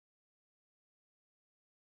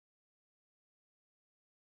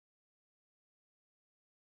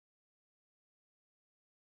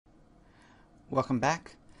Welcome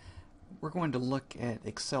back. We're going to look at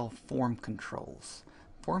Excel form controls.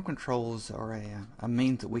 Form controls are a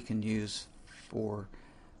means that we can use for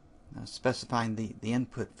specifying the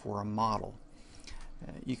input for a model.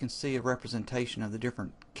 You can see a representation of the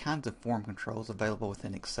different kinds of form controls available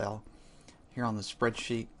within Excel here on the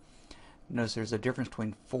spreadsheet. Notice there's a difference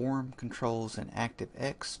between form controls and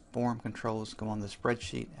ActiveX. Form controls go on the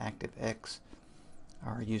spreadsheet. ActiveX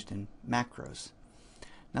are used in macros.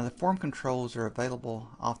 Now the form controls are available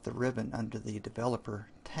off the ribbon under the Developer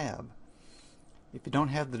tab. If you don't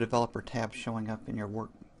have the Developer tab showing up in your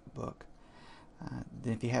workbook,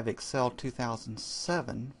 then if you have Excel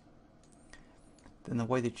 2007, then the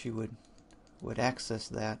way that you would access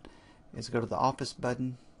that is go to the Office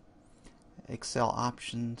button, Excel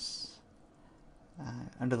Options,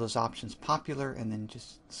 under those options Popular, and then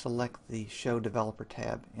just select the Show Developer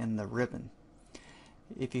tab in the ribbon.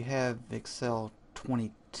 If you have Excel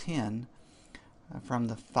 2010, from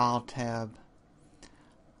the File tab,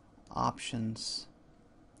 Options,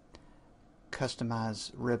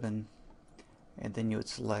 Customize ribbon, and then you would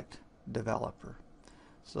select Developer.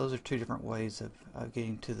 So those are two different ways of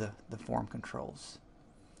getting to the form controls.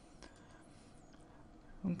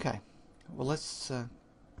 Okay, well, let's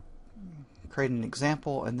create an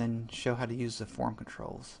example and then show how to use the form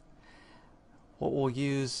controls. What we'll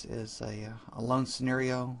use is a loan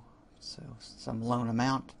scenario, so some loan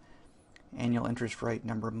amount, annual interest rate,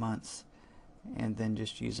 number of months, and then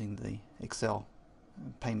just using the Excel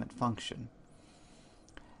payment function.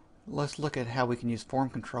 Let's look at how we can use form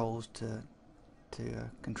controls to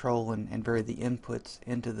control and vary the inputs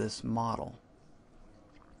into this model.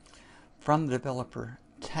 From the Developer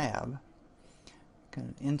tab, you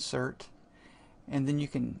can insert, and then you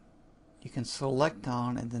can select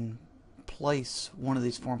on and then place one of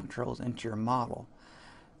these form controls into your model.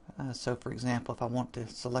 So for example, if I want to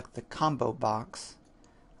select the combo box,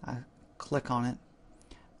 I click on it,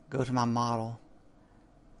 go to my model,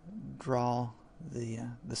 draw the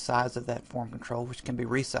size of that form control, which can be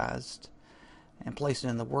resized, and place it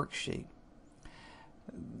in the worksheet.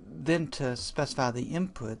 Then to specify the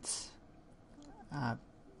inputs, I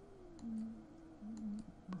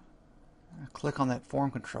click on that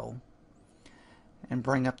form control and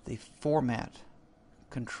bring up the Format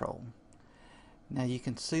control. Now you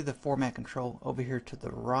can see the Format control over here to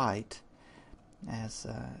the right as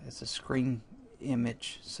a screen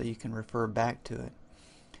image, so you can refer back to it.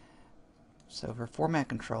 So for Format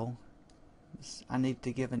control, I need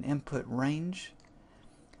to give an input range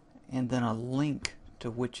and then a link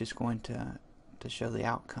to which is going to show the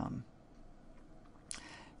outcome.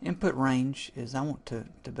 Input range is I want to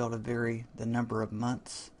be able to vary the number of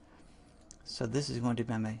months. So this is going to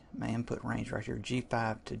be my input range right here,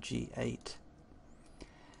 G5 to G8.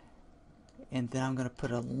 And then I'm going to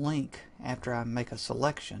put a link after I make a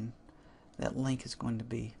selection. That link is going to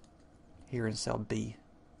be here in cell B15.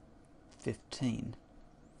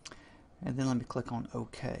 And then let me click on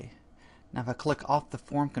OK. Now if I click off the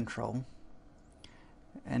form control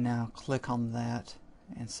and now click on that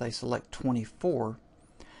and say select 24,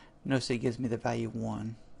 notice it gives me the value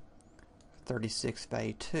 1, 36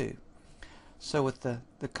 value 2. So with the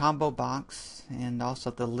combo box and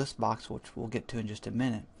also the list box, which we'll get to in just a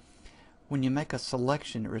minute, when you make a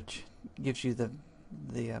selection, which gives you the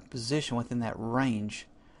position within that range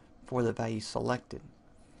for the value selected.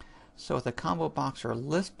 So with a combo box or a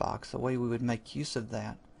list box, the way we would make use of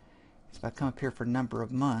that is if I come up here for number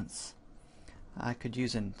of months, I could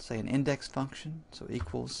use say an index function, so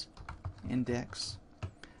equals index,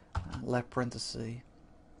 left parenthesis,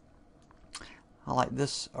 I like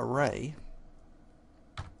this array,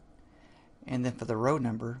 and then for the row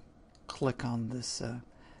number, click on this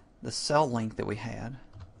the cell link that we had,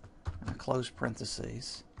 close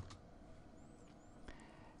parentheses,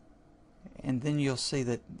 and then you'll see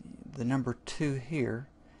that the number 2 here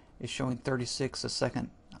is showing 36, the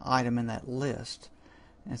second item in that list.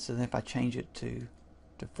 And so then if I change it to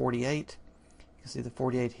 48, you can see the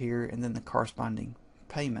 48 here and then the corresponding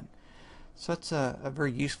payment. So it's a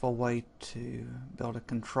very useful way to be able to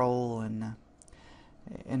control and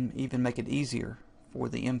even make it easier for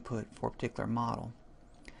the input for a particular model.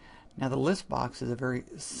 Now the list box is a very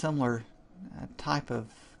similar type of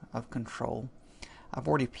control. I've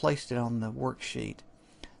already placed it on the worksheet,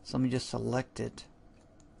 so let me just select it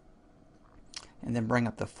and then bring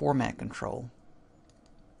up the Format control.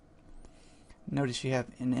 Notice you have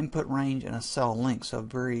an input range and a cell link, so a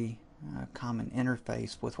very common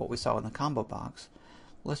interface with what we saw in the combo box.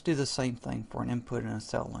 Let's do the same thing for an input and a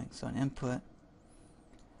cell link. So an input,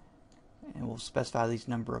 and we'll specify these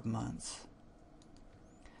number of months.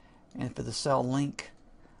 And for the cell link,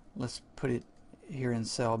 let's put it here in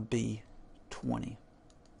cell B20.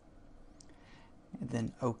 And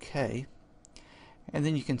then OK. And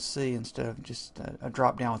then you can see, instead of just a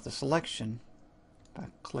drop down with the selection, if I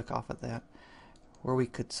click off of that, where we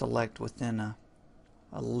could select within a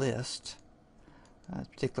list a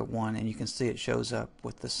particular one, and you can see it shows up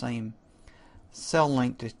with the same cell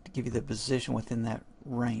link to give you the position within that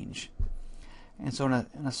range. And so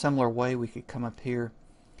in a similar way, we could come up here,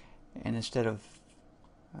 and instead of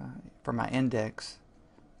for my index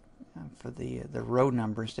for the row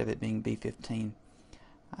number, instead of it being B15,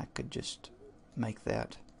 I could just make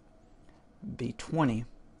that B20,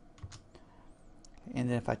 and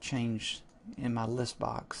then if I change in my list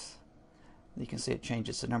box, you can see it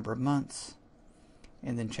changes the number of months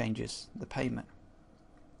and then changes the payment.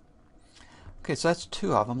 Okay, so that's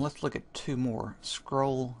two of them. Let's look at two more: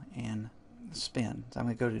 scroll and spin. So I'm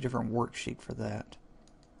going to go to a different worksheet for that.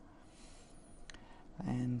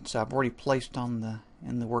 And so I've already placed on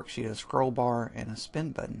in the worksheet a scroll bar and a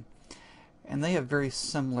spin button, and they have very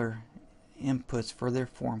similar inputs for their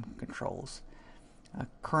form controls: a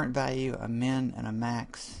current value, a min and a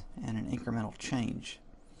max, and an incremental change.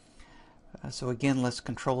 So again, let's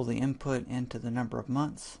control the input into the number of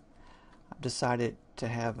months. I've decided to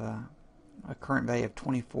have a current value of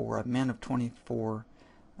 24, a min of 24,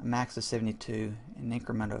 a max of 72, an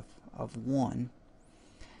increment of 1.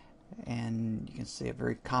 And you can see a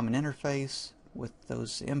very common interface with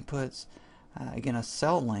those inputs. Again, a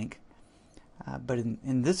cell link, but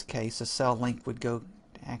in this case, a cell link would go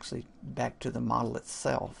actually back to the model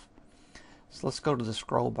itself. So let's go to the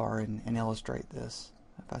scroll bar and illustrate this.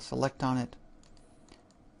 If I select on it,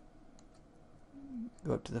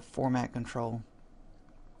 go up to the format control,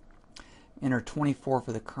 enter 24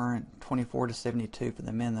 for the current, 24 to 72 for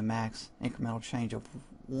the min, the max, incremental change of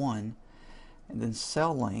 1, and then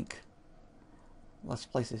cell link, let's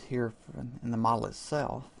place it here in the model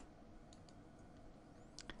itself,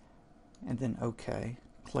 and then OK.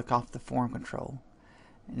 Click off the form control.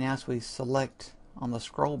 And now as we select on the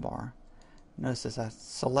scroll bar, notice as I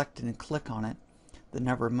select it and click on it, the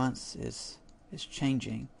number of months is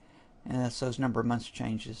changing, and as those number of months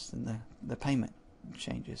changes, then the payment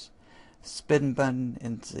changes. Spin button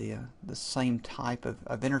is the same type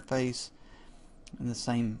of interface and the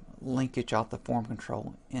same linkage off the form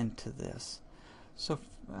control into this. So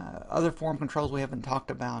other form controls we haven't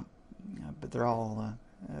talked about, but they're all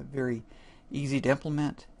very easy to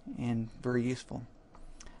implement and very useful.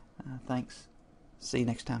 Thanks. See you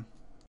next time.